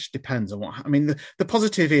so much depends on what. I mean, the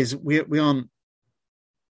positive is we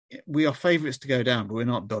are favourites to go down, but we're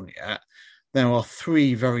not done yet. There are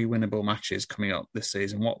 3 very winnable matches coming up this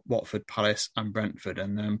season: Watford, Palace, and Brentford,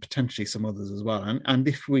 and then potentially some others as well. And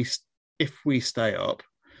if we stay up,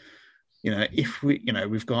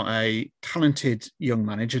 we've got a talented young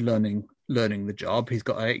manager learning the job. He's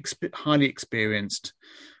got a highly experienced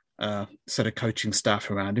set of coaching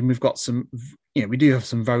staff around him. We've got we do have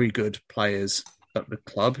some very good players at the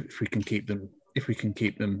club if we can keep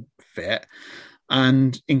them fit.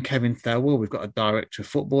 And in Kevin Thelwell, we've got a director of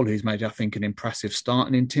football who's made, I think, an impressive start.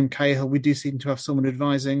 And in Tim Cahill, we do seem to have someone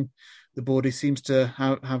advising the board who seems to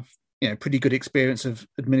have pretty good experience of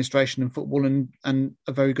administration and football and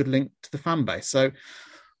a very good link to the fan base. So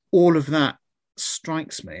all of that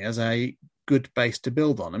strikes me as a good base to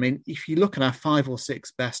build on. I mean, if you look at our 5 or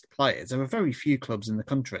 6 best players, there are very few clubs in the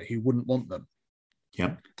country who wouldn't want them.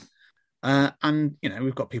 Yeah. And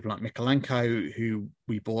we've got people like Mykolenko, who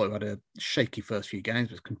we bought, who had a shaky first few games,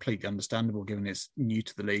 but completely understandable given it's new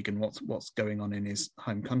to the league and what's going on in his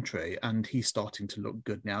home country. And he's starting to look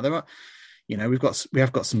good now. There are, we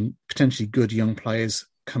have got some potentially good young players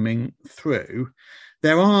coming through.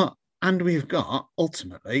 And we've got,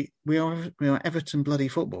 ultimately, we are Everton bloody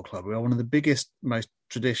Football Club. We are one of the biggest, most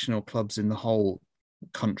traditional clubs in the whole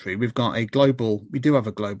country. We do have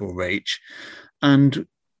a global reach, and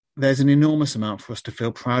there's an enormous amount for us to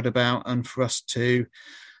feel proud about and for us to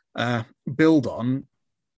build on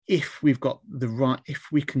if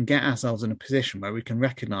we can get ourselves in a position where we can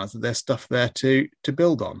recognise that there's stuff there to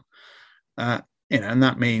build on. And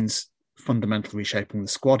that means fundamentally reshaping the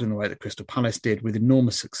squad in the way that Crystal Palace did with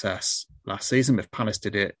enormous success last season. If Palace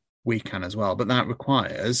did it, we can as well. But that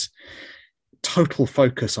requires total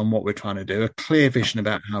focus on what we're trying to do, a clear vision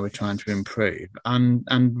about how we're trying to improve, and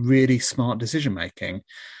really smart decision making.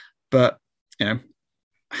 But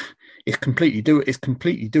it's completely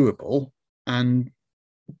doable.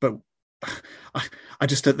 But I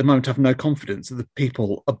just at the moment have no confidence that the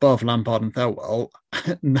people above Lampard and Thelwell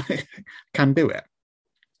can do it.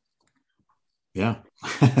 Yeah,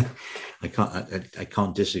 I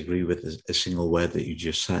can't disagree with a single word that you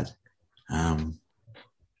just said. Well,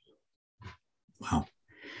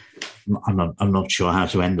 I'm not sure how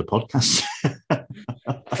to end the podcast.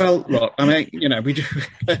 Well, look, I mean, we do.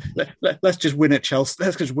 Let's just win at Chelsea.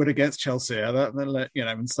 Let's just win against Chelsea,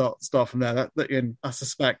 and start from there. I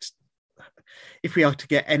suspect if we are to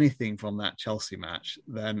get anything from that Chelsea match,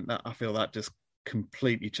 then I feel that just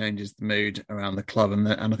completely changes the mood around the club, and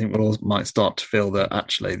I think we all might start to feel that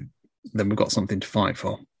actually, then we've got something to fight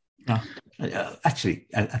for. Yeah, actually,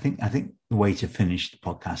 I think the way to finish the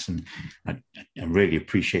podcast, and I really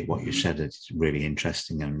appreciate what you said. It's really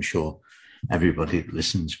interesting, and I'm sure everybody that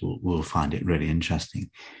listens will find it really interesting,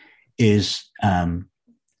 is the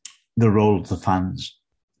role of the fans.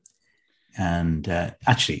 And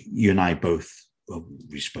actually, you and I both,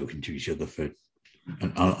 we've spoken to each other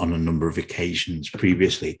on a number of occasions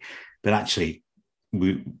previously, but actually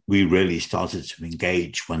we really started to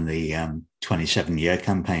engage when the 27-year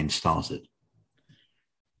campaign started.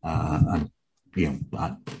 And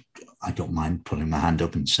I don't mind putting my hand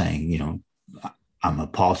up and saying, I'm a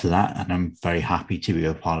part of that, and I'm very happy to be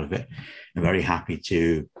a part of it. I'm very happy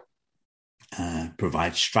to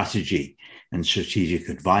provide strategy and strategic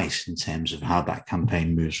advice in terms of how that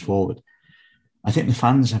campaign moves forward. I think the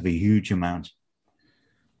fans have a huge amount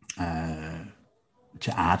to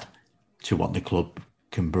add to what the club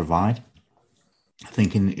can provide. I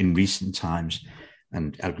think in recent times,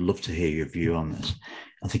 and I'd love to hear your view on this,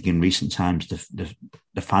 I think in recent times,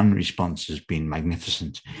 the fan response has been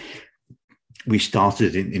magnificent. We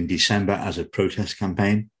started in December as a protest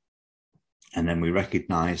campaign, and then we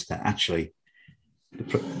recognised that actually,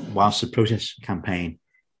 whilst the protest campaign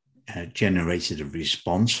generated a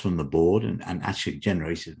response from the board and actually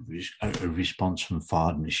generated a response from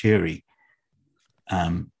Fard and Moshiri,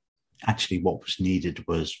 actually what was needed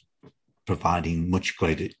was providing much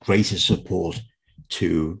greater support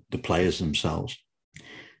to the players themselves.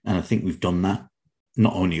 And I think we've done that.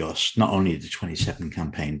 Not only us, not only the 27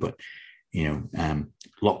 campaign, but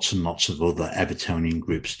lots and lots of other Evertonian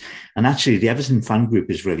groups. And actually, the Everton fan group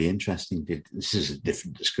is really interesting. This is a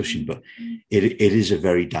different discussion, but it is a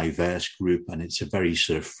very diverse group, and it's a very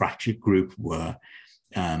sort of fractured group where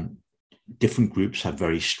different groups have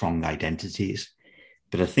very strong identities.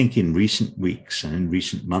 But I think in recent weeks and in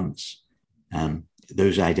recent months,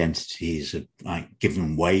 those identities have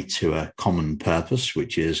given way to a common purpose,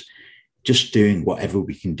 which is just doing whatever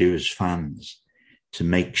we can do as fans to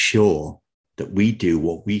make sure that we do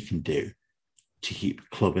what we can do to keep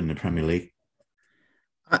the club in the Premier League.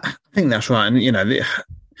 I think that's right. And,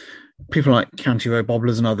 people like County Road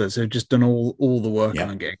Bobblers and others have just done all the work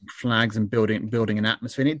on getting flags and building an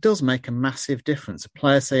atmosphere. And it does make a massive difference. The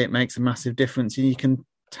players say it makes a massive difference. And you can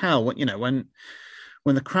tell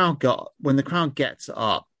when the crowd gets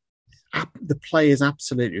up, the players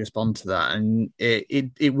absolutely respond to that, and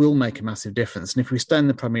it will make a massive difference. And if we stay in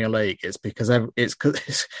the Premier League, it's because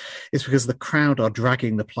the crowd are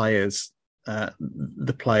dragging the players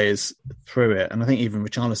through it. And I think even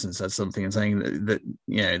Richarlison said something in saying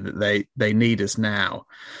that they need us now,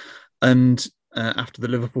 and after the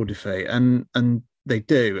Liverpool defeat, and they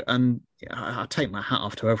do. And I take my hat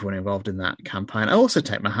off to everyone involved in that campaign. I also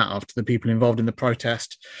take my hat off to the people involved in the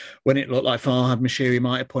protest when it looked like Farhad Moshiri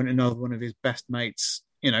might appoint another one of his best mates,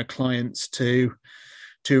 clients to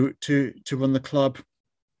run the club,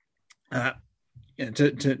 to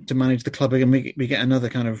manage the club, and we get another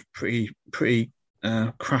kind of pretty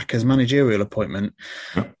crackers managerial appointment,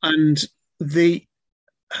 and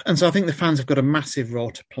so I think the fans have got a massive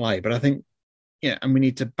role to play. But I think. Yeah, and we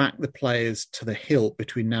need to back the players to the hilt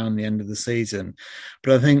between now and the end of the season.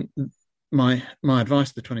 But I think my advice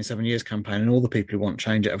to the 27 Years campaign and all the people who want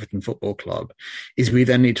change at Everton Football Club is we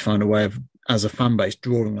then need to find a way of, as a fan base,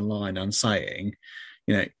 drawing a line and saying,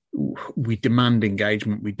 we demand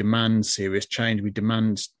engagement, we demand serious change, we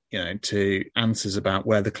demand, to answers about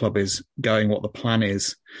where the club is going, what the plan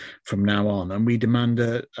is from now on, and we demand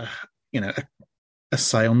a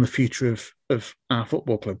say on the future of our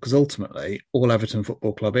football club, because ultimately all Everton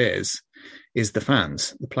Football Club is the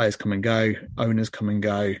fans. The players come and go, owners come and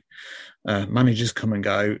go, managers come and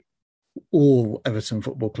go. All Everton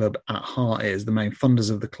Football Club at heart is the main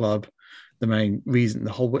funders of the club. The main reason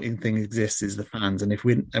the whole thing exists is the fans. And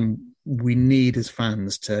we need as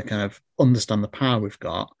fans to kind of understand the power we've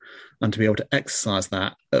got and to be able to exercise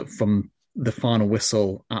that from the final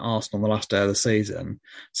whistle at Arsenal on the last day of the season.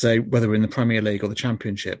 So whether we're in the Premier League or the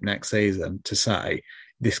Championship next season, to say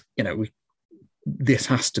this, this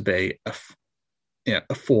has to be a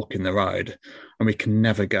fork in the road, and we can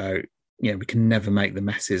never go. We can never make the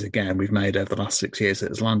messes again we've made over the last 6 years that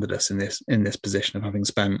has landed us in this position of having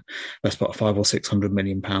spent best part of £500 or £600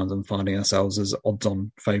 million and finding ourselves as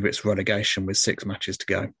odds-on favourites for relegation with 6 matches to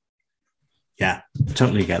go. Yeah,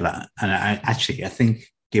 totally get that. And I think.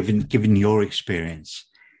 Given your experience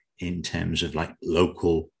in terms of like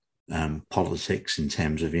local politics, in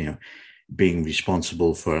terms of being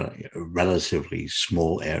responsible for a relatively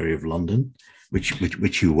small area of London,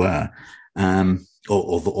 which you were,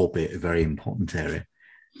 albeit a very important area,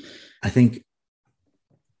 I think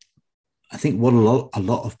what a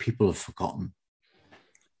lot of people have forgotten,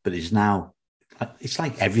 but is now, it's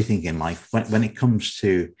like everything in life when it comes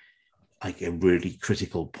to like a really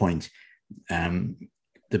critical point.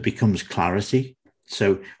 There becomes clarity.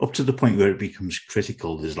 So up to the point where it becomes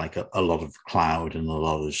critical, there's like a lot of cloud and a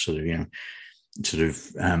lot of sort of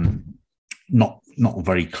not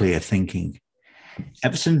very clear thinking.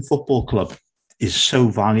 Everton Football Club is so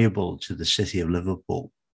valuable to the city of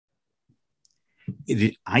Liverpool.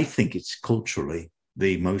 I think it's culturally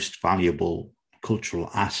the most valuable cultural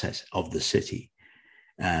asset of the city,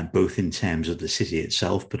 both in terms of the city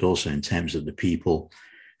itself, but also in terms of the people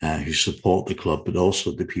who support the club, but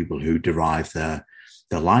also the people who derive their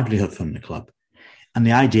livelihood from the club. And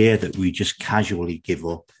the idea that we just casually give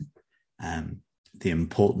up the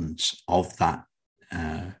importance of that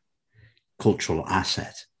cultural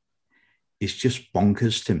asset is just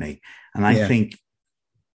bonkers to me. And I think,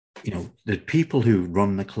 the people who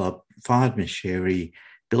run the club, Farhad Moshiri,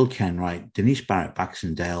 Bill Kenwright, Denise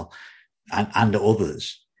Barrett-Baxendale, and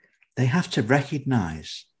others, they have to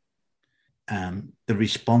recognise the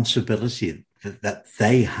responsibility that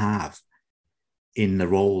they have in the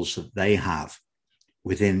roles that they have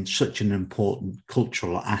within such an important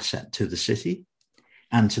cultural asset to the city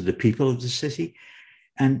and to the people of the city.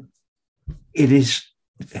 And it is,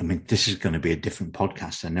 I mean, this is going to be a different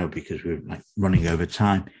podcast, I know, because we're like running over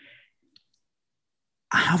time.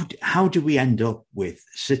 How do we end up with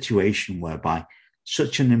a situation whereby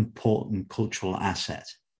such an important cultural asset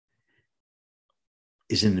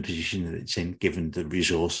is in the position that it's in, given the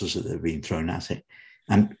resources that are being thrown at it?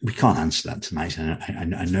 And we can't answer that tonight.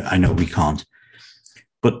 I know we can't.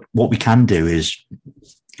 But what we can do is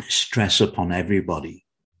stress upon everybody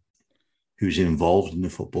who's involved in the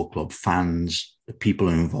football club, fans, the people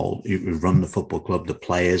who run the football club, the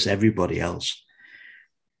players, everybody else,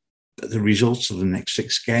 that the results of the next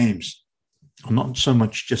 6 games are not so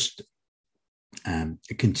much just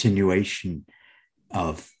a continuation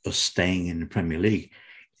of us staying in the Premier League.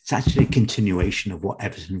 It's actually a continuation of what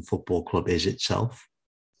Everton Football Club is itself.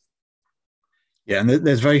 Yeah, and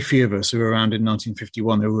there's very few of us who were around in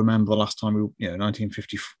 1951 who remember the last time we,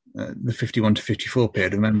 1950, the 51 to 54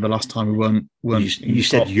 period. Remember the last time we weren't. You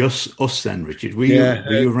said us then, Richard. Were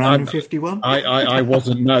you around in 51? I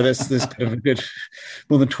wasn't. No, there's kind of a good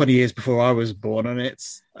more than 20 years before I was born, and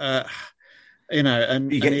it's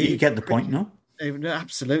and you get the point, no?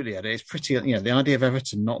 Absolutely, Eddie. It's pretty. The idea of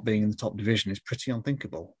Everton not being in the top division is pretty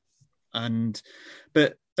unthinkable,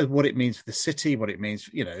 but what it means for the city, what it means,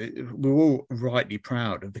 we're all rightly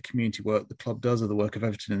proud of the community work the club does, of the work of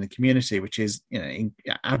Everton in the community, which is,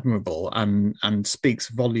 admirable and speaks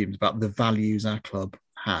volumes about the values our club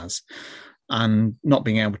has, and not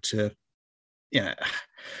being able to, and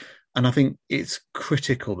I think it's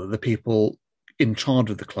critical that the people in charge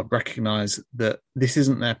of the club recognise that this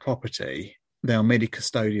isn't their property. They are merely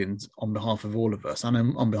custodians on behalf of all of us,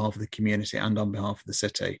 and on behalf of the community, and on behalf of the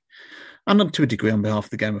city, and to a degree on behalf of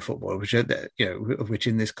the game of football, which which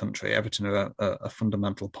in this country Everton are a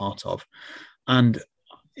fundamental part of. And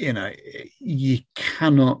you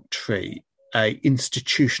cannot treat an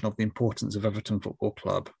institution of the importance of Everton Football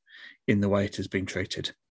Club in the way it has been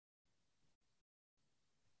treated.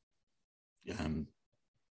 I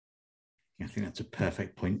think that's a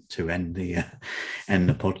perfect point to end the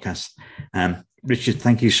podcast. Richard,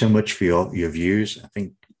 thank you so much for your views. I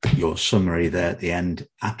think your summary there at the end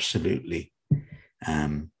absolutely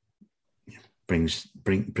brings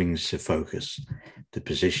to focus the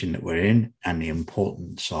position that we're in and the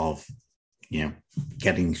importance of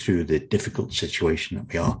getting through the difficult situation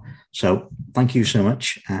that we are. So thank you so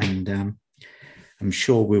much, and I'm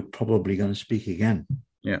sure we're probably going to speak again.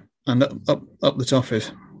 Yeah, and up the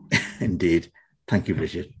toffees. Indeed. Thank you,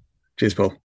 Richard. Cheers, Paul.